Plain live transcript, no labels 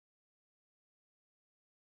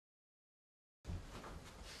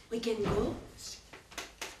We can go.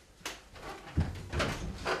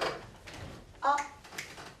 Ah,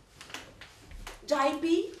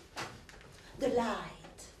 JP, the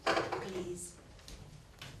light, please.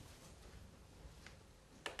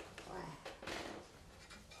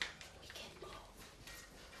 We can go.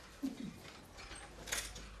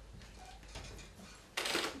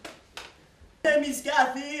 My name is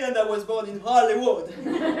Kaththy and I was born in Hollywood.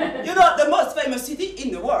 You know, the most famous city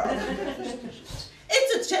in the world.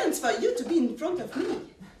 It's a chance for you to be in front of me.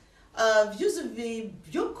 Vous avez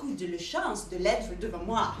beaucoup de chance de l'être devant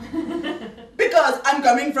moi. Because I'm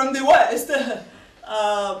coming from the West.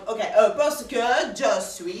 Parce que je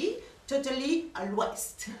suis totally à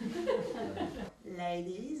l'Ouest.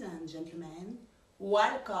 Ladies and gentlemen,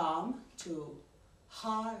 welcome to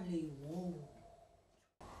Hollywood.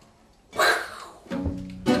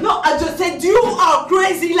 No, I just said you are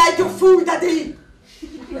crazy like a fool, Daddy!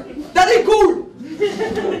 Daddy, cool!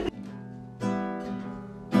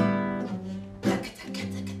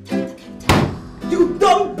 You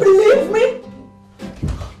don't believe me?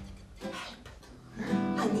 Help.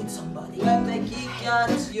 I need somebody. When they kick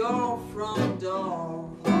at your front door,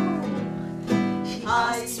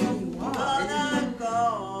 I gonna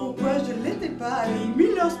go. Pourquoi je l'étais pas? Elle est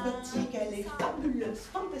mylospatique, elle est fabuleuse,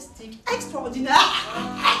 fantastique, extraordinaire.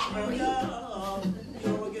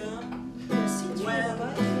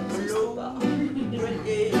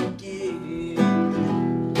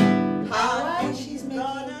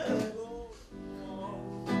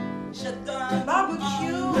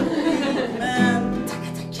 Barbecue man,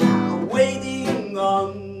 waiting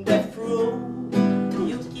on the fruit.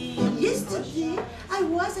 Yesterday I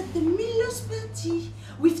was at the Miller's party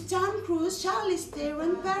with Tom Cruise, Charlize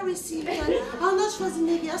Theron, Paris Hilton, Arnold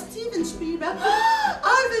Schwarzenegger, Steven Spielberg,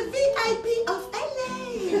 all the VIP of LA.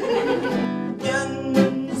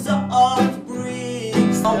 Guns of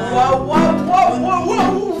bricks. Whoa.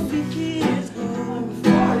 Vicky is good.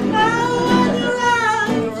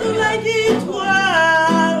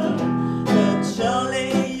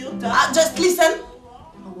 Just listen.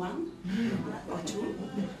 One, or two,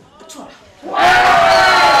 try.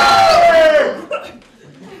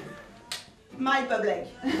 My public.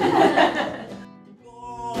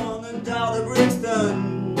 Born under the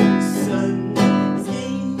Brixton sun.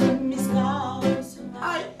 Miss House.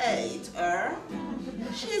 I hate her.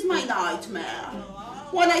 She's my nightmare.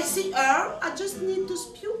 When I see her, I just need to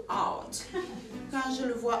spew out. Quand je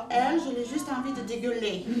le vois elle, je l'ai juste envie de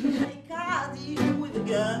dégueuler. I card you with a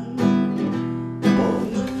gun. Oh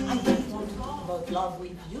no, I don't want to talk about love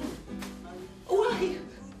with you. Why?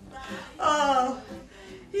 Oh,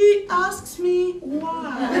 he asks me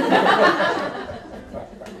why.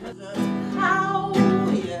 How?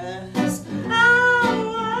 Yes.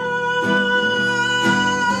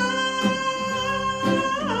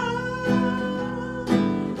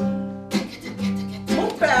 Mon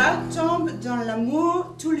père tombe dans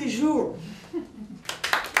l'amour tous les jours.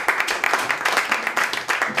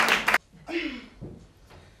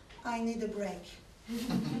 I need a break.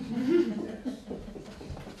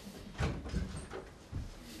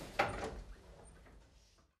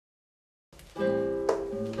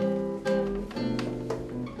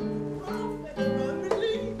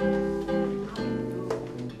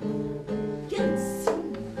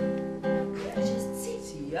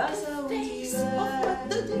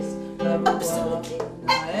 Absolutely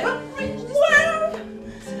everywhere.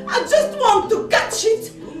 I just want to catch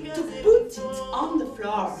it, to put it on the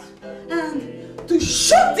floor, and to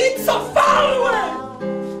shoot it so far away.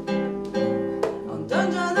 On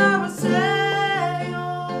Dungeon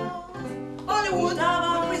Hollywood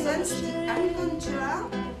represents the encounter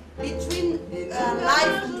between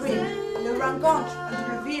life and dream, le rencontre entre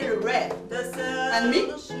la vie et le rêve. And me,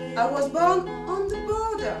 I was born on the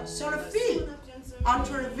border, sur le fil,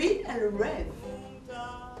 entre la vie et le rêve.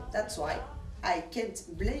 That's why I can't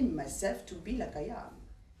blame myself to be like I am.